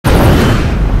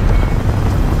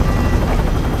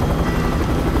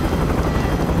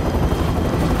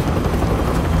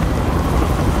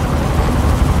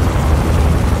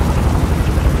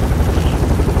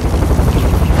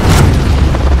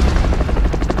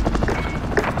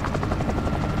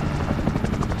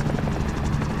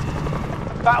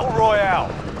Battle Royale.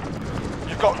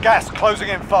 You've got gas closing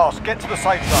in fast. Get to the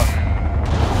safe zone.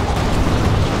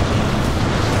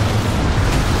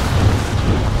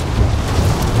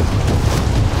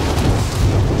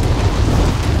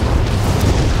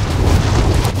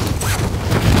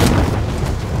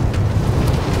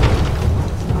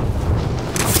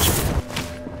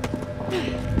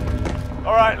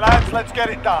 All right, lads, let's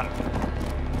get it done.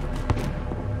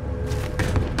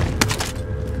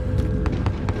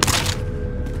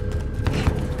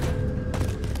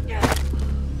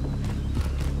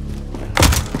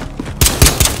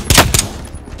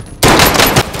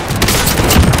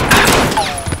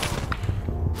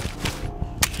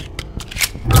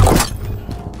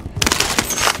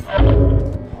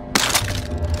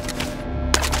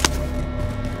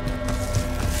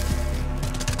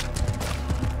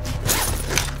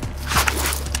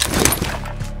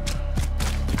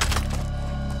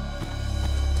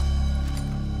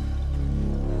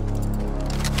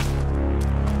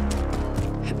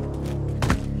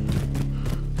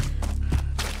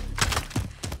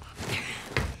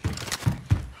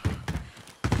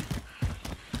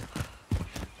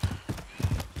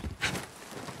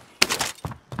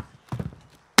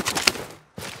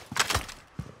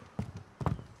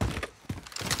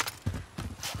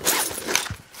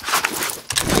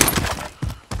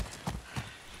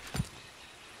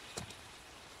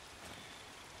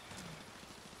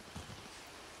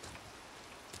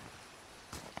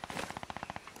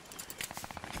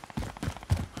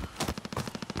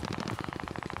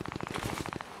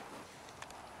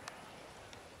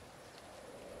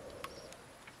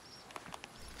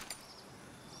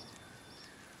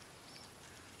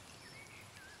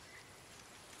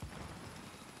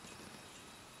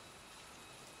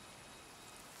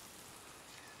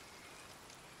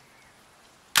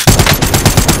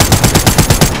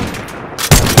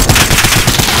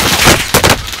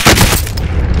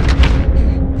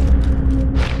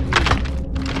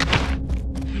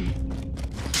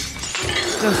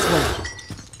 Go slow.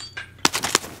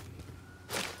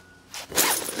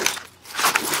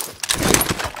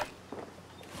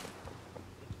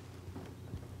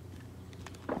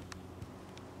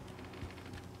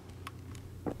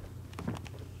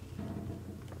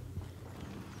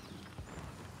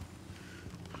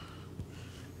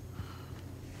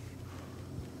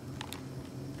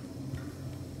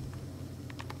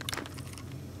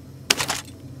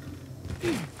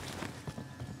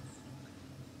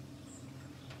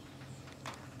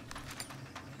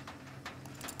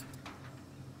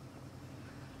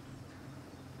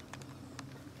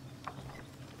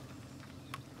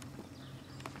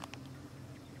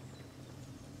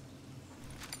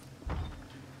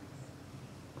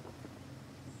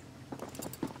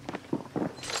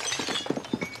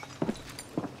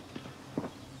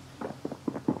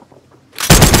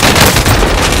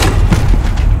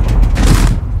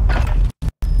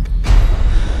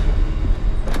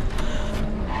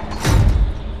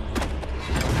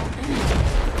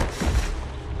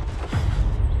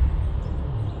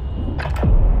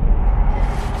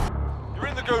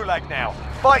 Gulag now.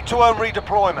 Fight to earn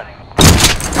redeployment.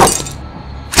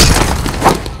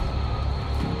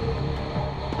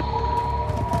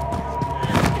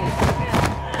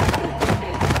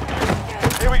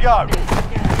 Here we go.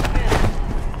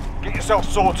 Get yourself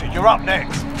sorted. You're up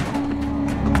next.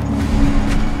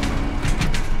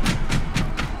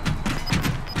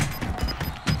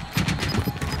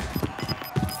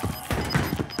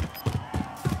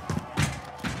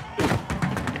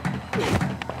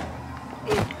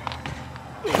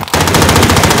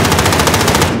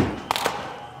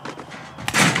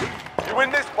 You win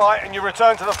this fight and you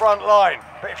return to the front line.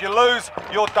 But if you lose,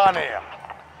 you're done here.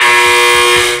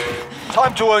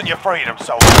 Time to earn your freedom,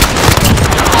 soldier.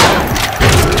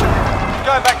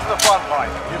 Going back to the front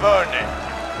line. You've earned it.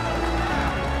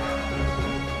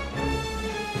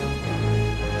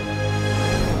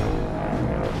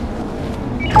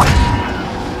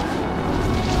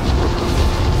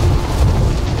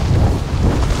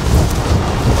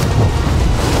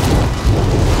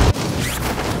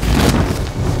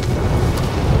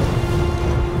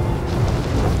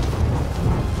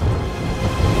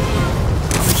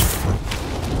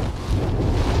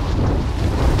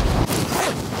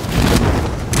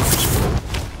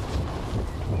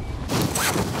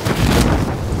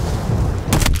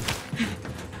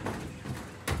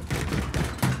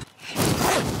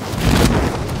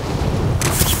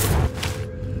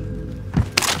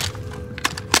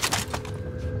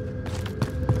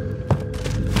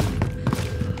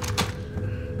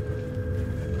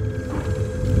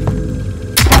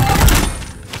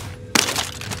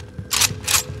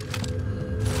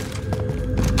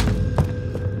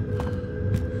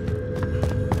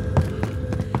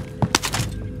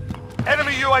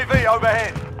 UAV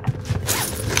overhead.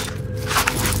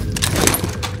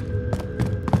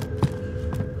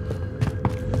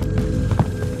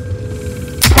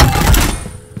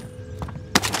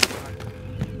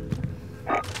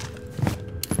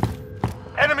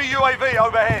 Enemy UAV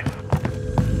overhead.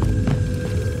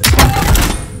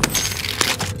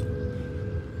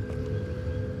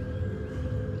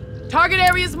 Target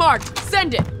area is marked.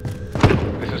 Send it.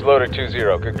 This is Loader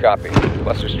 2-0. Good copy.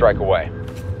 Cluster strike away.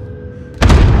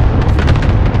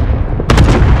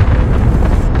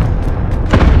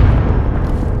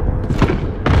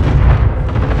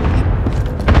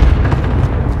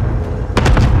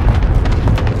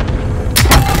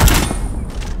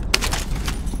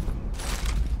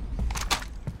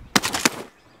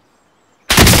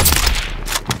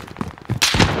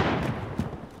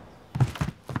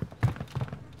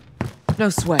 No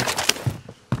sweat.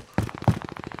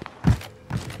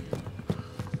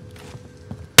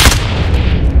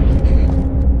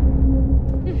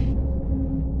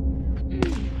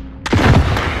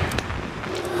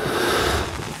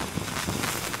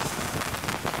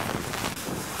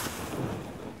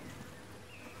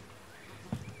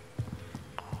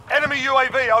 Enemy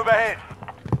UAV overhead.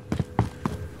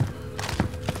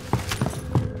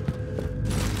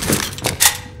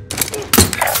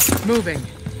 Moving.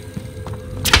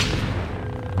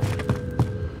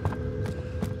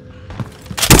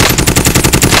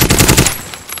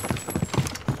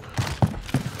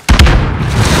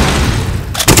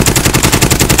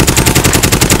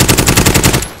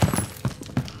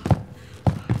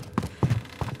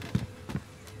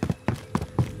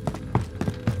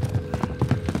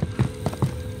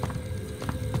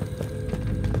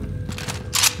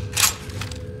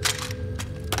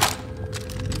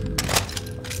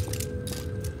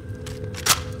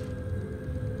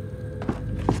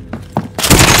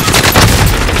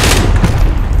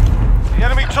 The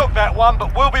enemy took that one,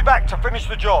 but we'll be back to finish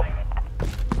the job.